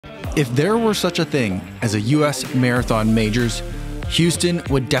If there were such a thing as a US marathon majors, Houston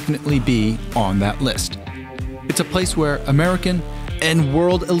would definitely be on that list. It's a place where American and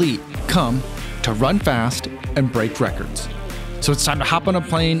world elite come to run fast and break records. So it's time to hop on a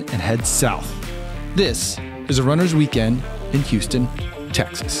plane and head south. This is a runner's weekend in Houston,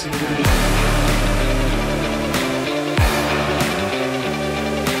 Texas.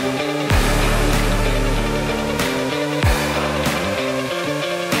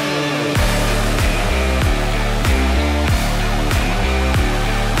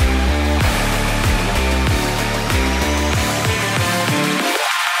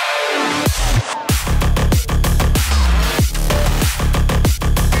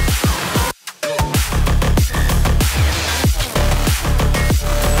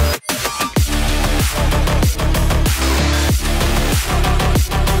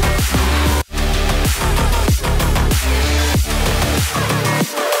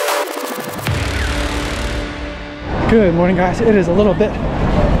 Good morning, guys. It is a little bit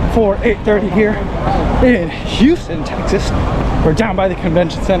before 8:30 here in Houston, Texas. We're down by the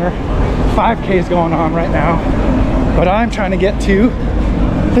convention center. 5K is going on right now, but I'm trying to get to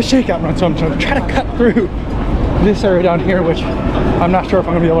the shakeout run, so I'm trying to cut through this area down here, which I'm not sure if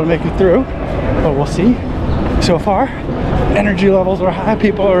I'm gonna be able to make it through, but we'll see. So far, energy levels are high,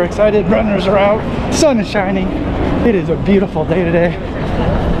 people are excited, runners are out, sun is shining. It is a beautiful day today.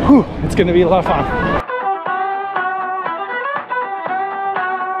 Whew, it's gonna be a lot of fun.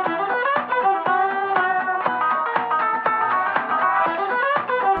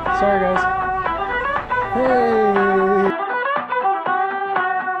 Sorry, guys. Hey!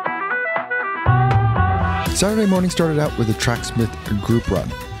 Saturday morning started out with a Tracksmith group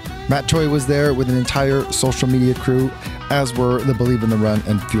run. Matt Choi was there with an entire social media crew, as were the Believe in the Run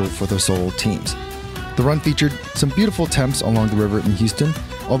and Fuel for the Soul teams. The run featured some beautiful temps along the river in Houston,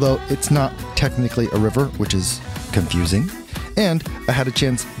 although it's not technically a river, which is confusing. And I had a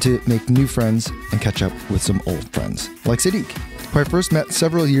chance to make new friends and catch up with some old friends, like Sadiq, who I first met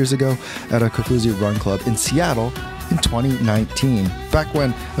several years ago at a Kofuzi Run Club in Seattle in 2019, back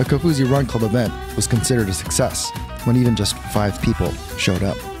when a Kofuzi Run Club event was considered a success, when even just 5 people showed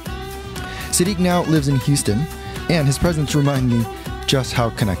up. Sadiq now lives in Houston, and his presence reminded me just how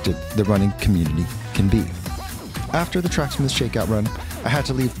connected the running community can be. After the Tracksmith Shakeout run, I had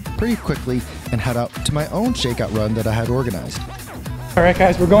to leave pretty quickly and head out to my own shakeout run that I had organized. All right,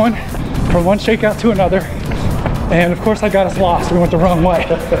 guys, we're going from one shakeout to another. And of course I got us lost, we went the wrong way.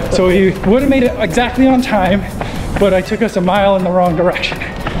 So we would have made it exactly on time, but I took us a mile in the wrong direction.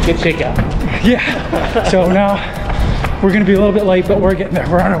 Good shakeout. Yeah, so now we're gonna be a little bit late, but we're getting there,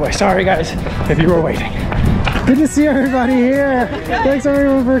 we're on our way. Sorry guys, if you were waiting. Good to see everybody here. Thanks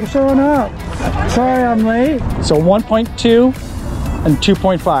everyone for showing up. Sorry I'm late. So 1.2 and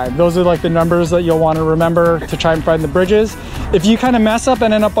 2.5. Those are like the numbers that you'll want to remember to try and find the bridges. If you kind of mess up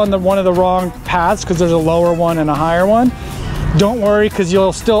and end up on one of the wrong paths, because there's a lower one and a higher one, don't worry, because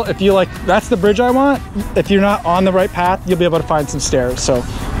you'll still, if you like, that's the bridge I want, if you're not on the right path, you'll be able to find some stairs. So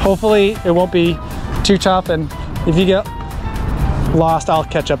hopefully it won't be too tough, and if you get lost, I'll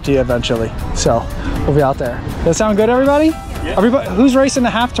catch up to you eventually. So we'll be out there. Does that sound good, everybody? Yeah. Everybody, who's racing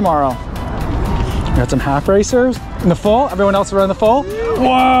the half tomorrow? We got some half racers in the full. Everyone else around the full. Whoa,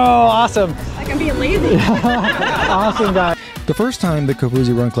 awesome. Like I'm being lazy. Awesome, guys. The first time the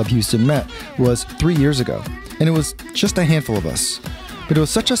Kofuzi Run Club Houston met was 3 years ago, and it was just a handful of us. But it was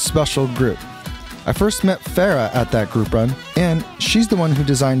such a special group. I first met Farah at that group run, and she's the one who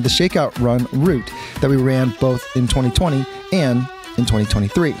designed the Shakeout run route that we ran both in 2020 and in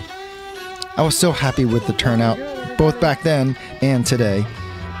 2023. I was so happy with the turnout, both back then and today,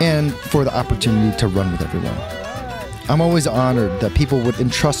 and for the opportunity to run with everyone. I'm always honored that people would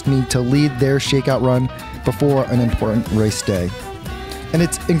entrust me to lead their shakeout run before an important race day. And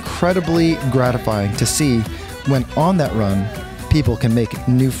it's incredibly gratifying to see when on that run, people can make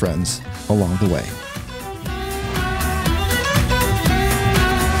new friends along the way.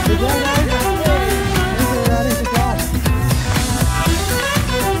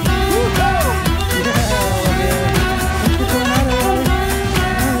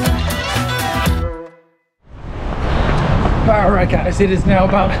 Alright guys, it is now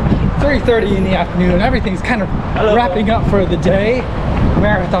about 3:30 in the afternoon and everything's kind of wrapping up for the day,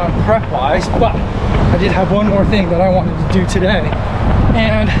 marathon prep wise, but I did have one more thing that I wanted to do today,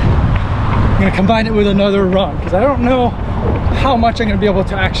 and I'm going to combine it with another run, because I don't know how much I'm going to be able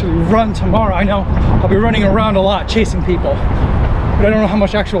to actually run tomorrow. I know I'll be running around a lot chasing people, but I don't know how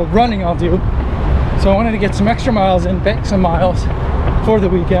much actual running I'll do. So I wanted to get some extra miles in, bank some miles for the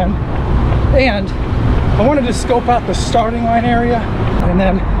weekend, and I wanted to scope out the starting line area and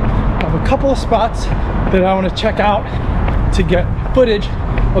then I have a couple of spots that I want to check out to get footage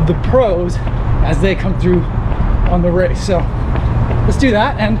of the pros as they come through on the race. So let's do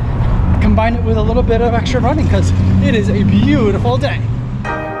that and combine it with a little bit of extra running because it is a beautiful day.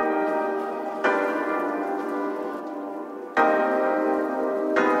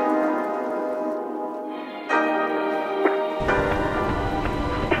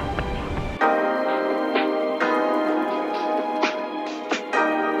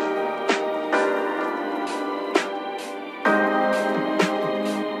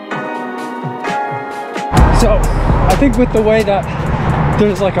 So I think with the way that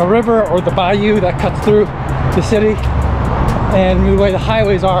there's like a river or the bayou that cuts through the city and the way the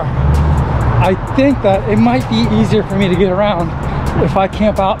highways are, I think that it might be easier for me to get around if I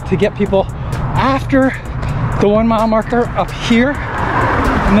camp out to get people after the 1 mile marker up here,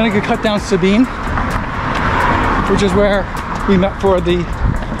 and then I could cut down Sabine, which is where we met for the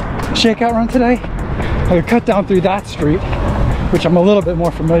shakeout run today. I could cut down through that street, which I'm a little bit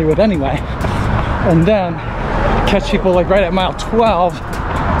more familiar with anyway, and then catch people like right at mile 12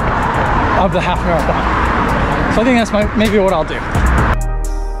 of the half marathon. So I think that's maybe what I'll do.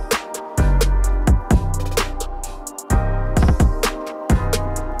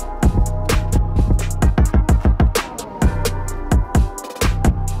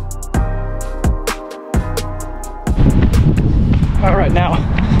 All right, now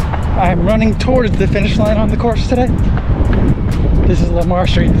I'm running towards the finish line on the course today. This is Lamar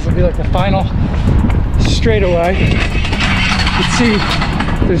Street. This will be like the final straightaway. You can see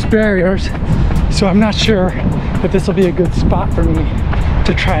there's barriers, so I'm not sure if this will be a good spot for me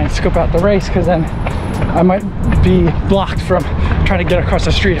to try and scope out the race, because then I might be blocked from trying to get across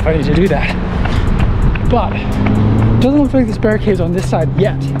the street if I need to do that. But it doesn't look like there's barricades on this side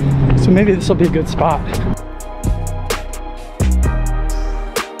yet, so maybe this will be a good spot.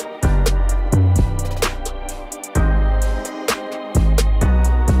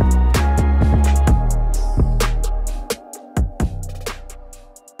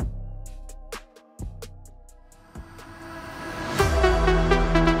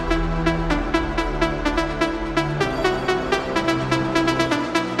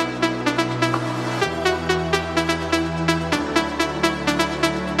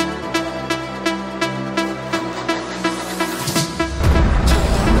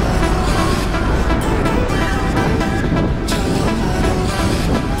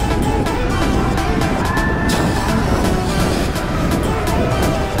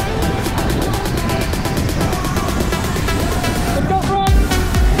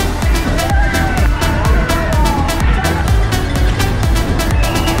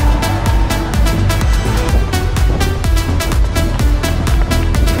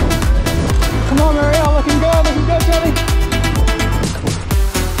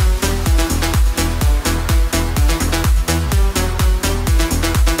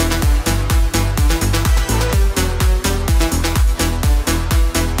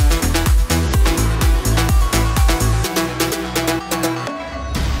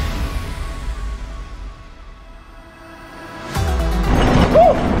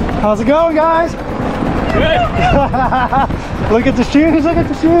 How's it going, guys? Good. Look at the shoes, look at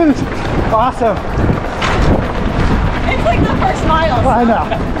the shoes. Awesome. It's like the first mile. So. I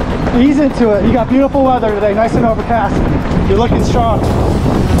know. Ease into it. You got beautiful weather today, nice and overcast. You're looking strong.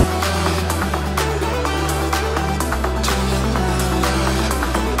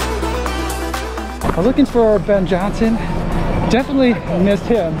 I was looking for Ben Johnson. Definitely missed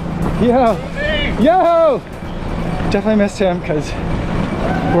him. Yo! Yo! Definitely missed him because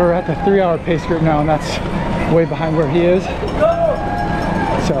we're at the 3-hour pace group now, and that's way behind where he is.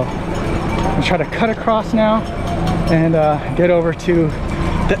 So I'm gonna try to cut across now and get over to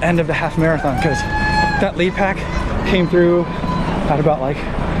the end of the half marathon, because that lead pack came through at about like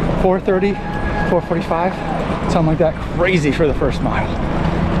 4:30, 4:45, something like that. Crazy for the first mile.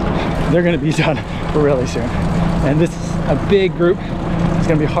 They're gonna be done really soon. And this is a big group. It's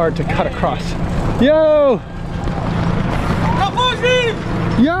gonna be hard to cut across. Yo! Kofuzi!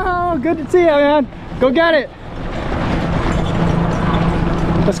 Yo, good to see you, man. Go get it.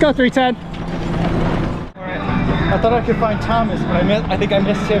 Let's go, 310. All right. I thought I could find Thomas, but I think I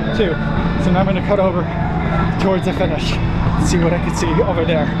missed him too. So now I'm gonna cut over towards the finish and see what I can see over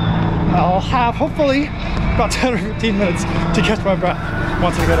there. I'll have hopefully about 10 or 15 minutes to catch my breath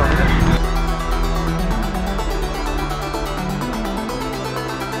once I get over there.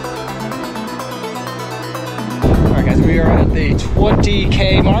 We are at the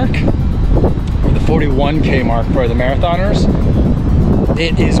 20K mark, or the 41K mark for the marathoners.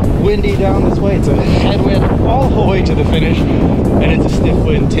 It is windy down this way. It's a headwind all the way to the finish, and it's a stiff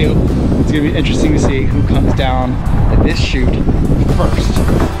wind too. It's gonna be interesting to see who comes down at this chute first.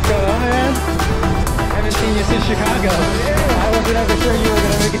 What's going on, man? I haven't seen you since Chicago. I wasn't ever sure you were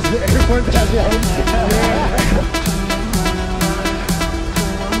gonna make it to the airport that day.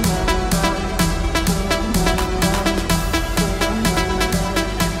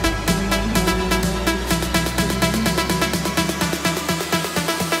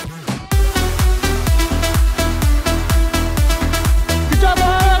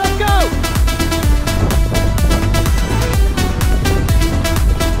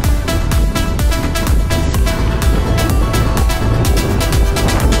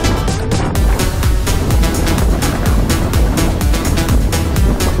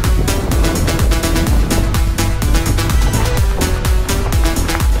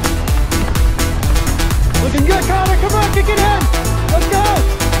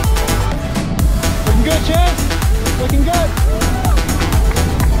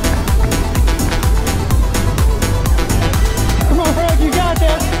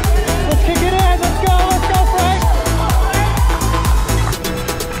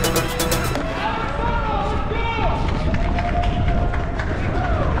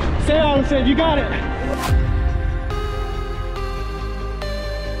 You got it.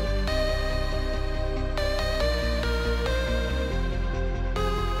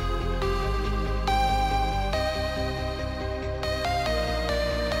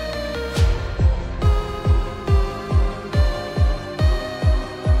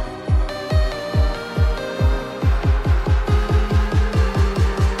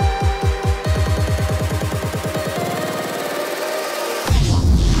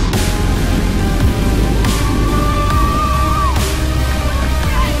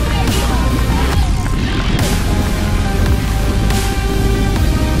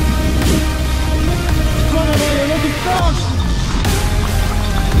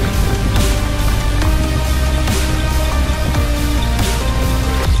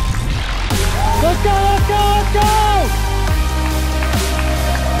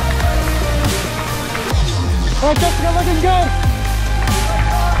 Oh, Jessica looking good.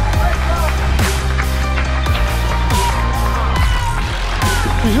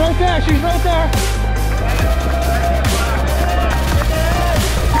 She's right there, she's right there.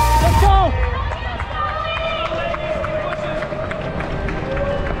 Let's go.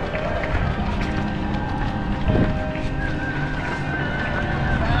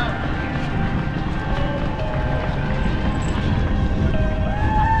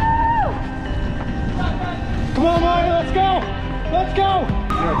 Come on, Mario, let's go! Let's go!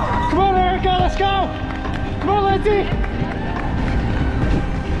 Come on, Erica, let's go! Come on, Lindsay!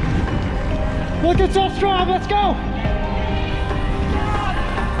 Looking so strong, let's go!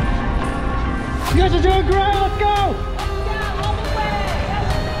 You guys are doing great, let's go!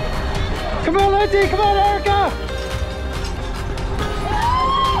 Come on, Lindsay, come on, Erica!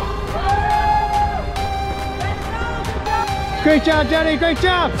 Great job, Jenny, great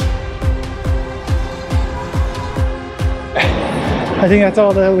job! I think that's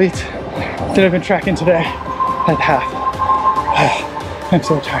all the elites that I've been tracking today at half. I'm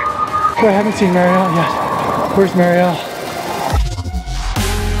so tired. But I haven't seen Marielle yet. Where's Marielle?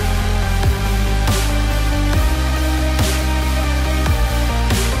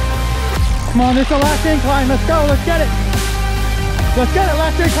 Come on, it's the last incline. Let's go, let's get it. Let's get it,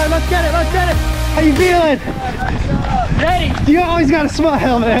 last incline, let's get it, let's get it. How you feeling? Ready. You always got a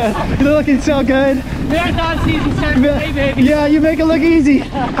smile, man. You're looking so good. Marathon season starting today, baby. Yeah, you make it look easy.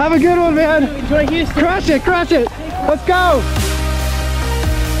 Have a good one, man. Enjoy Houston. Crush it, crush it. Let's go.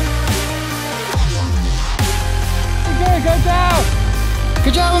 Good, good job.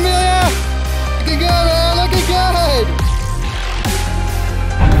 Good job, Amelia. Looking good, man. Looking good.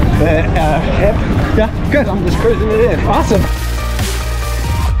 Hip. Yeah, good. I'm just cruising it in. Awesome.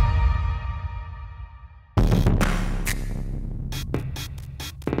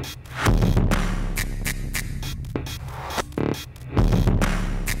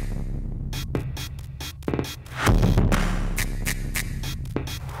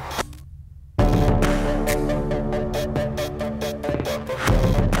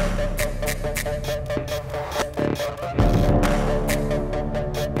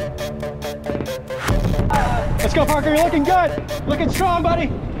 Let's go, Parker, you're looking good. Looking strong, buddy.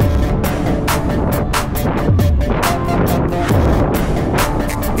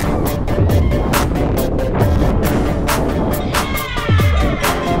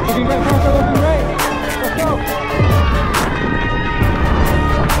 Looking great, Parker, looking great. Let's go.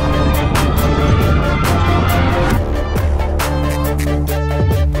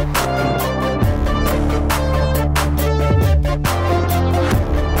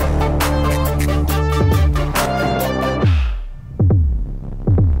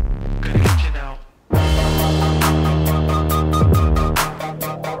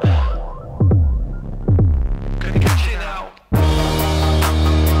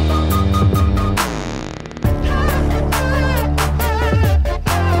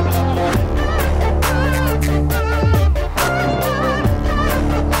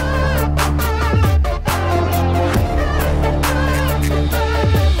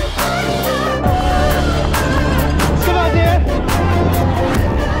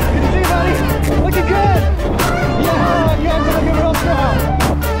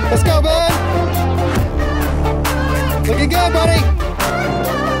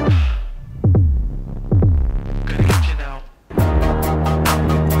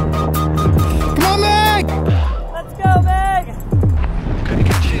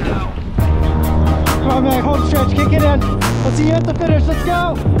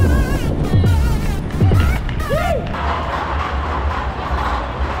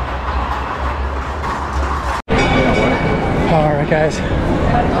 guys.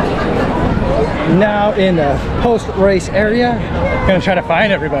 Now in the post-race area, gonna try to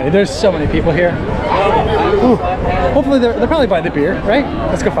find everybody. There's so many people here. Ooh. Hopefully they're probably by the beer, right?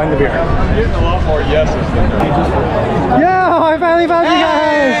 Let's go find the beer. I'm getting a lot more yeses than Yo, I finally found you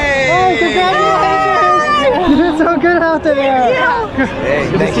guys! Oh, congratulations! You did so good out there! Hey,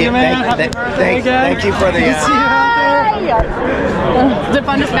 thank you, thank you for the. Good to see you out there. Is it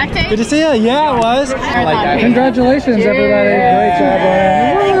fun to spectate? Good to see you. Yeah, it was. Congratulations, everybody! Great job,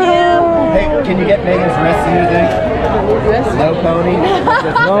 Ryan. Hey, can you get Megan's rest music? No Pony.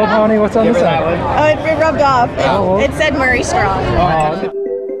 No Pony. What's on the side? Oh, it rubbed off. Oh. It said Murray Strong. Oh.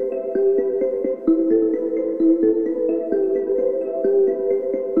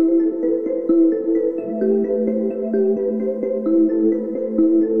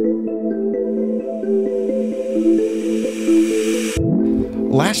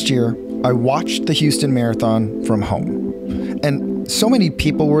 Last year, I watched the Houston Marathon from home, and so many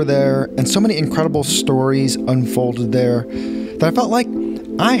people were there, and so many incredible stories unfolded there, that I felt like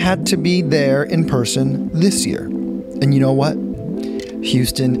I had to be there in person this year. And you know what?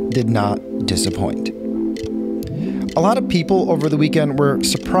 Houston did not disappoint. A lot of people over the weekend were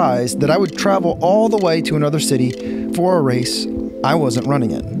surprised that I would travel all the way to another city for a race I wasn't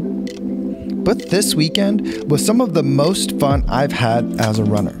running in. But this weekend was some of the most fun I've had as a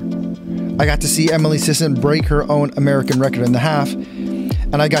runner. I got to see Emily Sisson break her own American record in the half,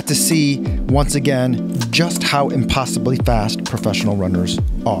 and I got to see, once again, just how impossibly fast professional runners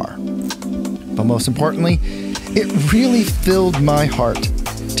are. But most importantly, it really filled my heart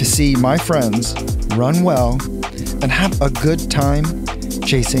to see my friends run well and have a good time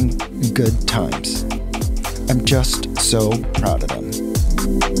chasing good times. I'm just so proud of them.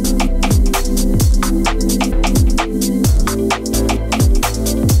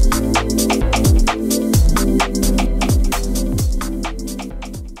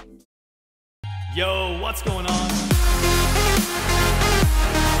 Yo, what's going on?